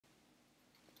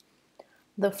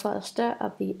The first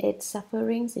of the 8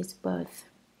 sufferings is birth.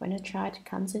 When a child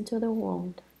comes into the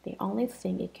world, the only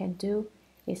thing it can do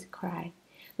is cry.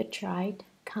 The child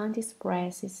can't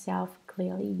express itself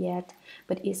clearly yet,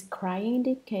 but its crying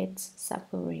indicates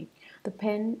suffering. The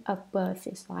pain of birth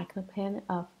is like the pain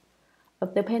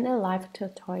a live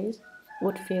tortoise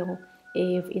would feel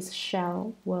if its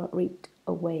shell were ripped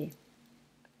away.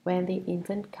 When the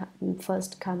infant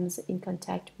first comes in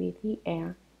contact with the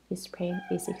air, its pain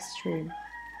is extreme.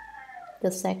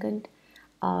 The second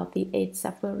of the 8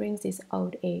 sufferings is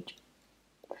old age.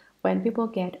 When people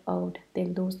get old, they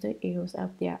lose the use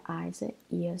of their eyes,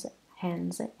 ears,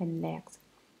 hands, and legs.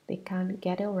 They can't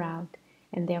get around,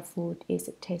 and their food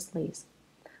is tasteless.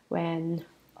 When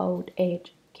old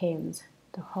age comes,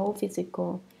 the whole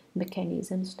physical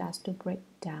mechanism starts to break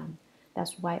down.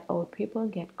 That's why old people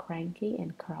get cranky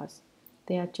and cross.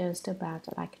 They are just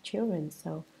about like children,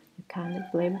 so you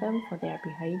can't blame them for their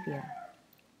behavior.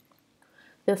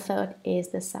 The third is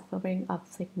the suffering of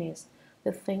sickness.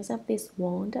 The things of this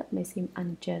world may seem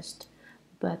unjust,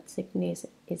 but sickness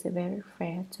is very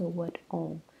fair toward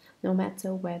all, no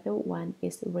matter whether one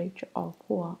is rich or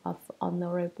poor, of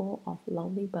honorable or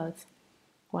lowly birth.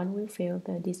 One will feel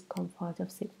the discomfort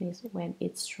of sickness when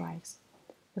it strikes.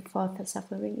 The fourth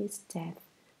suffering is death,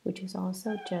 which is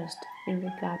also just in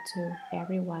regard to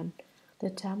everyone. The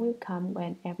time will come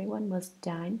when everyone must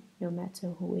die, no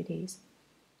matter who it is.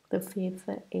 The fifth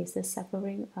is the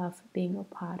suffering of being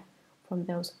apart from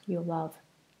those you love.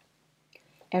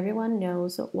 Everyone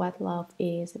knows what love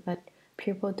is, but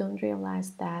people don't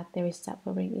realize that there is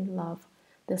suffering in love,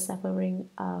 the suffering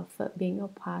of being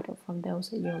apart from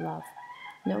those you love.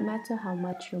 No matter how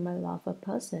much you may love a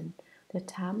person, the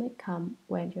time may come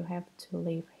when you have to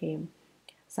leave him.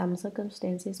 Some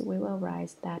circumstances will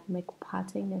arise that make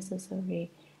parting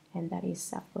necessary, and that is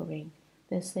suffering.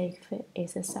 The sixth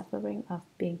is the suffering of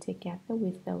being together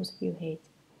with those you hate.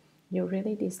 You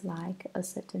really dislike a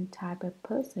certain type of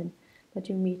person, but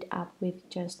you meet up with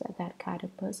just that kind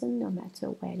of person no matter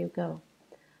where you go.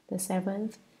 The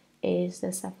seventh is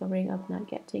the suffering of not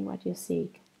getting what you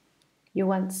seek. You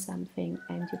want something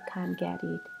and you can't get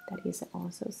it. That is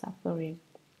also suffering.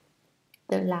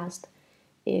 The last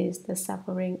is the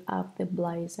suffering of the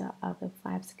blaze of the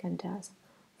 5 skandhas.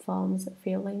 Forms,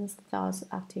 feelings, thoughts,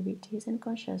 activities, and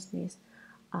consciousness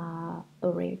are a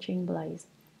raging blaze.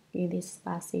 In this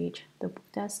passage, the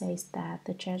Buddha says that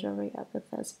the treasury of the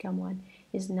third command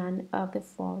is none of the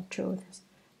 4 truths,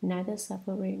 neither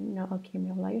suffering, nor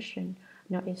accumulation,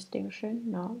 nor extinction,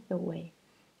 nor the way.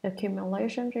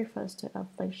 Accumulation refers to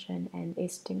affliction, and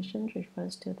extinction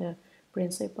refers to the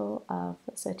principle of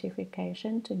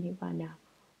certification to nirvana.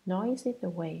 Nor is it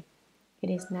the way. It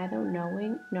is neither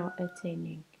knowing nor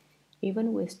attaining.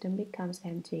 Even wisdom becomes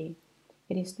empty.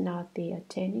 It is not the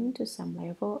attaining to some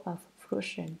level of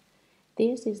fruition.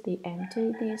 This is the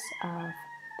emptiness of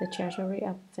the treasury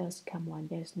of first command.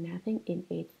 There is nothing in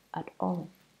it at all.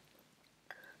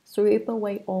 Sweep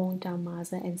away all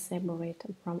dhammas and separate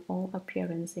from all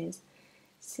appearances.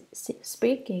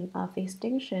 Speaking of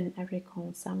extinction, I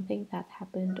recall something that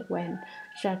happened when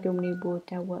Shakyamuni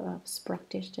Buddha was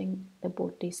practicing the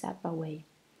Bodhisattva way.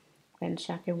 When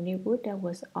Shakyamuni Buddha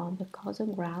was on the causal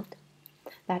route,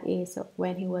 that is,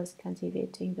 when he was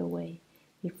cultivating the way,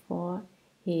 before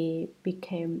he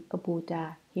became a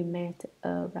Buddha, he met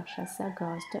a Rakshasa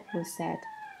ghost who said,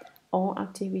 all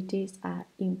activities are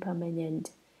impermanent,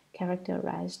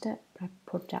 characterized by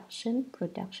production,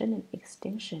 and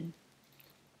extinction.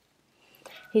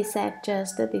 He said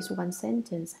just this one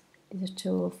sentence, these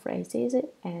 2 phrases,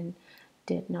 and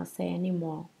did not say any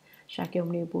more.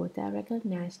 Shakyamuni Buddha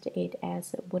recognized it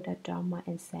as Buddha Dharma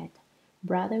and said,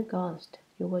 Brother Ghost,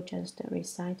 you were just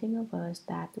reciting a verse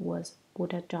that was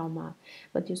Buddha Dharma,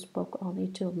 but you spoke only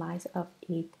 2 lines of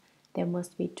it. There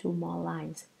must be 2 more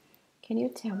lines. Can you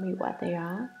tell me what they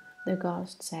are? The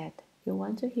ghost said, you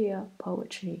want to hear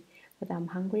poetry, but I'm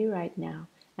hungry right now.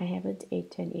 I haven't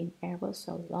eaten in ever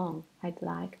so long. I'd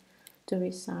like to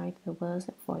recite the verse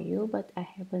for you, but I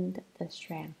haven't the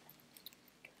strength.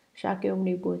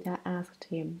 Shakyamuni Buddha asked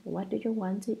him, what do you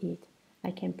want to eat? I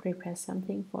can prepare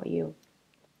something for you.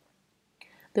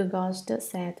 The ghost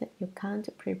said, you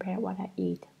can't prepare what I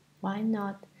eat. Why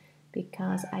not?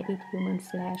 Because I eat human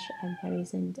flesh and there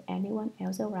isn't anyone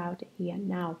else around here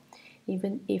now.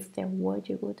 Even if there were,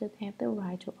 you wouldn't have the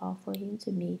right to offer him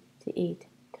to me to eat.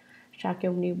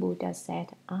 Shakyamuni Buddha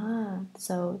said,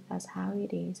 so that's how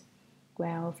it is.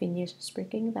 Well, finish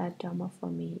speaking that Dharma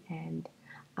for me and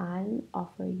I'll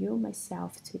offer you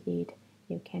myself to eat.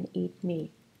 You can eat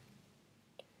me.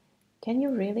 Can you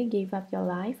really give up your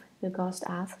life? The ghost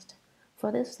asked.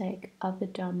 For the sake of the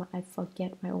Dharma, I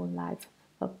forget my own life.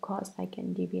 Of course, I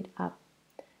can give it up,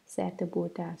 said the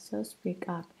Buddha. So speak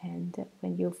up, and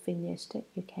when you've finished,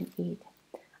 you can eat.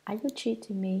 Are you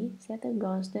cheating me? Said the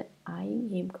ghost,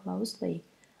 eyeing him closely.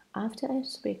 After I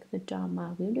speak the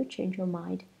Dharma, will you change your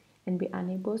mind and be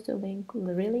unable to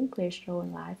relinquish your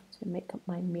life to make up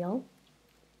my meal?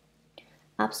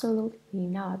 Absolutely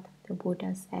not, the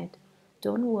Buddha said.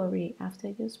 Don't worry, after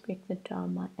you speak the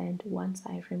Dharma and once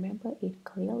I remember it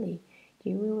clearly,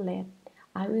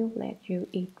 I will let you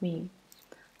eat me.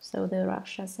 So the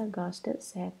Rakshasa ghost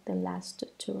said the last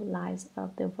two lines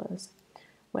of the verse.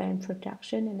 When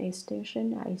production and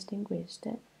extinction are extinguished,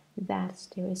 that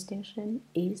still extinction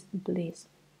is bliss.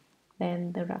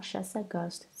 Then the Rakshasa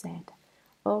ghost said,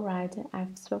 All right,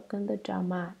 I've spoken the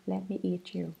Dharma, let me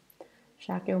eat you.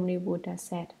 Shakyamuni Buddha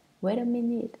said, Wait a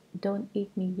minute, don't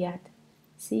eat me yet.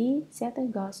 See, said the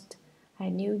ghost, I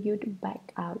knew you'd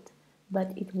back out,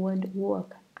 but it won't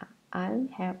work. I'll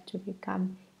have to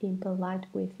become impolite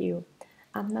with you.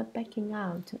 I'm not backing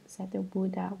out, said the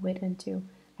Buddha. Wait until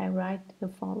I write the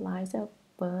 4 lines of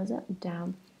verse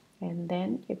down, and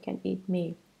then you can eat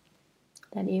me.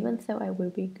 Then even though I will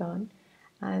be gone,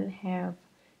 I'll have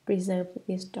preserved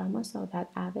this Dharma so that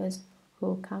others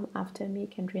who come after me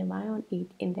can rely on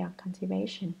it in their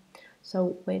cultivation.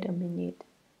 So wait a minute.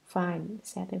 Fine,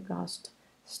 said the ghost.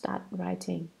 Start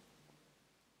writing.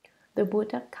 The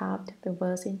Buddha carved the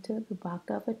verse into the bark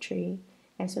of a tree.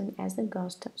 As soon as the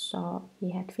ghost saw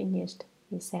he had finished,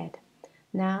 he said,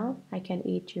 Now I can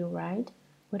eat you, right?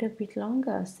 Wait a bit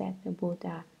longer, said the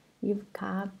Buddha. You've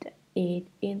carved it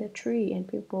in the tree and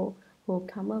people who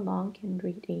come along can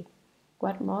read it.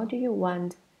 What more do you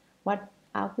want? What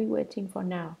are we waiting for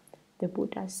now? The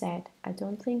Buddha said, I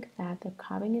don't think that the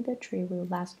carving in the tree will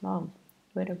last long.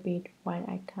 Wait a bit while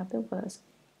I carve the verse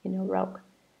in a rock.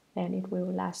 Then it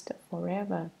will last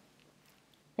forever.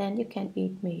 Then you can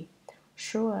eat me.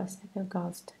 Sure, said the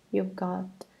ghost. You've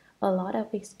got a lot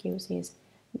of excuses.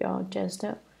 You're just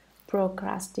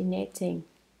procrastinating.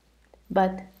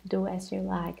 But do as you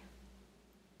like.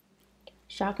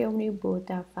 Shakyamuni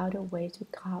Buddha found a way to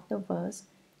carve the verse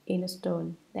in a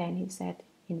stone. Then he said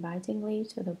invitingly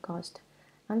to the ghost,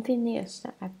 I'm finished.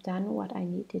 I've done what I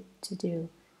needed to do.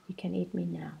 You can eat me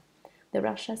now. The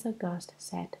Rakshasa ghost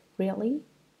said, Really?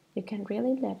 You can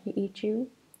really let me eat you?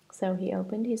 So he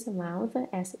opened his mouth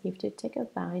as if to take a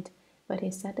bite, but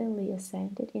he suddenly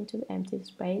ascended into empty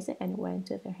space and went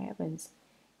to the heavens.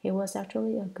 He was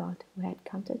actually a god who had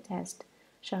come to test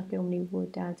Shakyamuni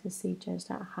Buddha to see just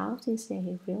how sincere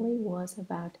he really was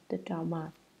about the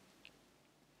Dharma.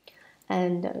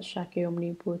 And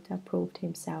Shakyamuni Buddha proved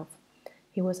himself.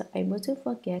 He was able to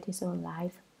forget his own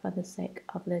life for the sake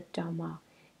of the Dharma.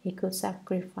 He could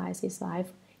sacrifice his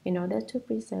life in order to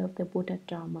preserve the Buddha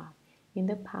Dharma. In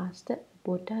the past,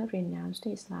 Buddha renounced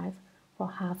his life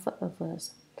for half a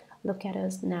verse. Look at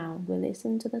us now. We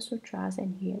listen to the sutras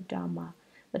and hear Dharma,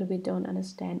 but we don't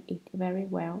understand it very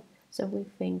well, so we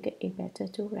think it better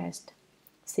to rest.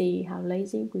 See how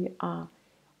lazy we are.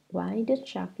 Why did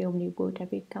Shakyamuni Buddha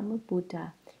become a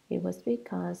Buddha? It was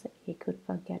because he could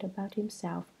forget about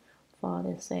himself for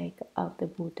the sake of the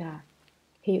Buddha.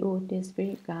 He would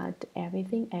disregard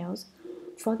everything else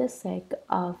for the sake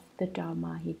of the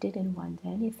Dharma. He didn't want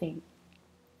anything.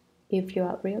 If you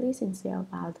are really sincere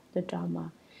about the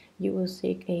Dharma, you will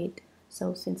seek it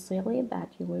so sincerely that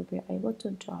you will be able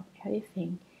to drop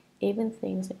everything, even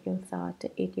things you thought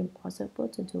it impossible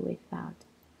to do without.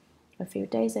 A few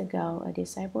days ago, a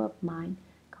disciple of mine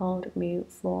called me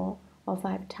 4 or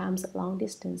 5 times long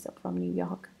distance from New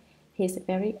York. He's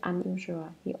very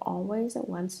unusual. He always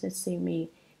wants to see me.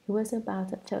 He was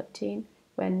about 13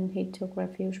 when he took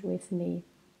refuge with me.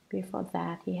 Before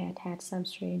that, he had had some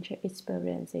strange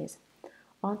experiences.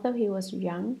 Although he was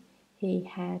young, he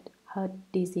had heart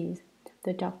disease.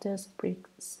 The doctors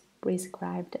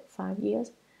prescribed 5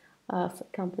 years of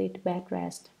complete bed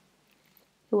rest.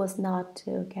 He was not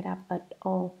to get up at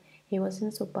all. He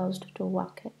wasn't supposed to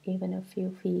walk even a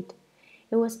few feet.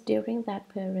 It was during that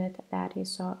period that he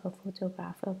saw a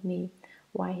photograph of me,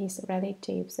 while his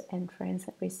relatives and friends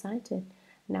recited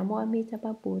Namo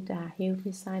Amitabha Buddha. He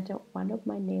recited one of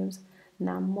my names,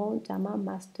 Namo Dhamma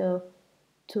Master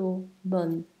to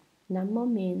Burn. Namo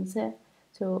means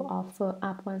to offer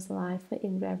up one's life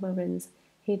in reverence.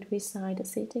 He'd recite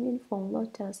sitting in full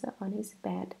lotus on his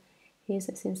bed. His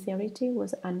sincerity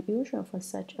was unusual for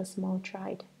such a small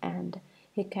child, and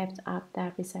he kept up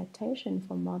that recitation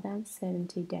for more than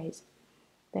 70 days.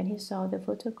 Then he saw the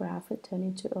photograph turn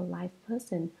into a live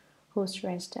person who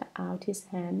stretched out his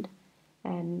hand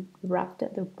and rubbed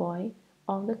the boy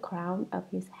on the crown of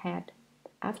his head.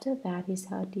 After that, his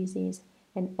heart disease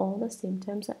and all the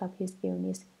symptoms of his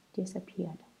illness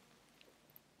disappeared.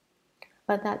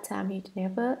 At that time, he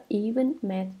never even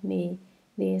met me.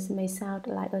 This may sound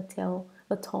like a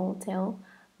tall tale,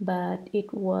 but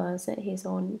it was his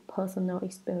own personal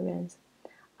experience.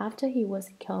 After he was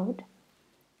cured,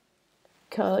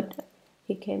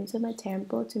 he came to my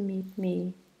temple to meet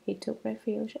me. He took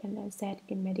refuge and I sat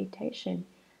in meditation.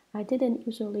 I didn't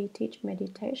usually teach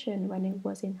meditation when I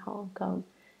was in Hong Kong.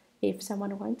 If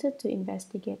someone wanted to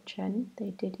investigate Chánh,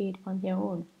 they did it on their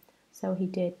own. So he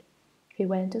did. He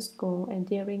went to school, and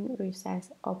during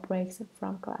recess or breaks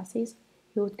from classes,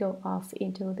 he would go off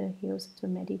into the hills to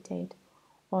meditate,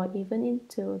 or even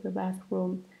into the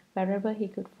bathroom, wherever he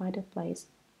could find a place.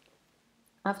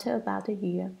 After about a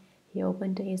year, he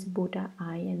opened his Buddha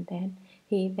eye, and then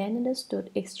he understood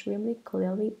extremely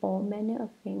clearly all manner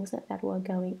of things that were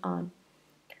going on.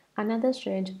 Another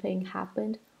strange thing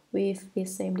happened with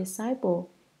this same disciple.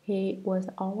 He was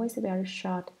always very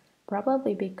short,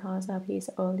 probably because of his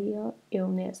earlier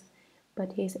illness,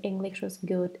 but his English was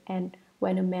good, and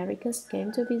when Americans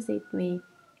came to visit me,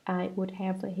 I would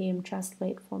have him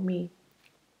translate for me.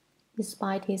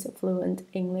 Despite his fluent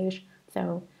English,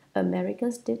 though,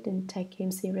 Americans didn't take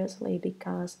him seriously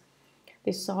because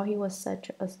they saw he was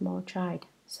such a small child.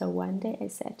 So one day I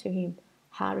said to him,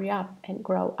 "Hurry up and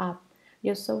grow up.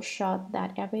 You're so short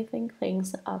that everything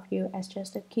thinks of you as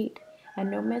just a kid, and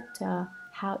no matter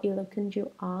how eloquent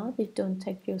you are, they don't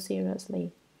take you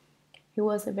seriously." He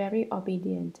was very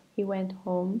obedient. He went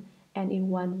home and in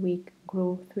 1 week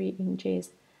grew 3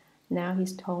 inches. Now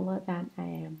he's taller than I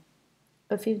am.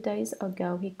 A few days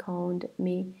ago, he called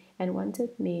me and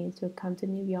wanted me to come to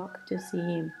New York to see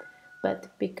him. But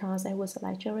because I was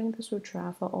lecturing the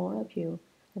sutra for all of you,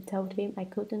 I told him I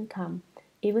couldn't come,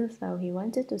 even though he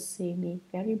wanted to see me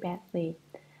very badly.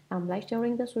 "I'm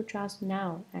lecturing the sutras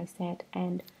now," I said,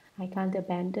 "and I can't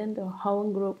abandon the whole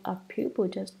group of people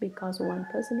just because one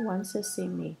person wants to see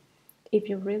me. If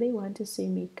you really want to see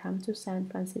me, come to San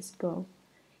Francisco."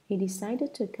 He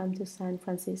decided to come to San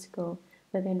Francisco,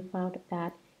 but then found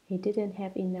that he didn't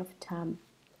have enough time.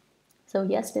 So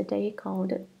yesterday he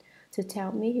called to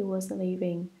tell me he was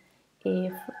leaving.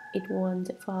 If it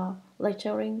weren't for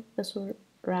lecturing the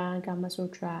Shurangama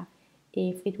Sutra,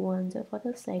 if it weren't for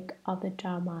the sake of the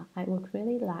Dharma, I would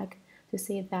really like to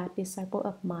see that disciple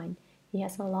of mine. He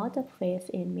has a lot of faith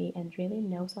in me and really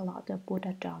knows a lot of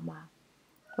Buddha Dharma.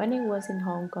 When I was in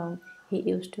Hong Kong, he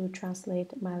used to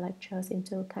translate my lectures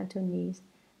into Cantonese,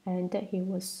 and he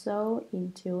was so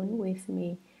in tune with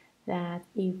me that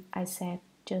if I said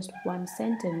just one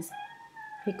sentence,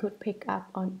 he could pick up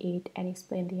on it and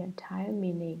explain the entire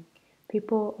meaning.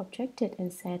 People objected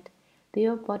and said,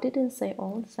 "The Buddha didn't say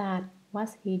all that.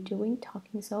 What's he doing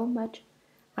talking so much?"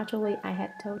 Actually, I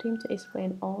had told him to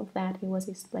explain all that he was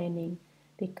explaining.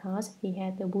 Because he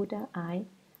had the Buddha eye,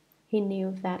 he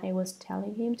knew that I was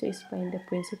telling him to explain the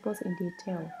principles in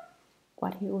detail.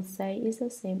 What he would say is the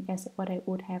same as what I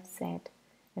would have said,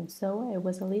 and so I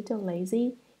was a little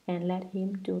lazy and let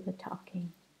him do the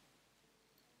talking.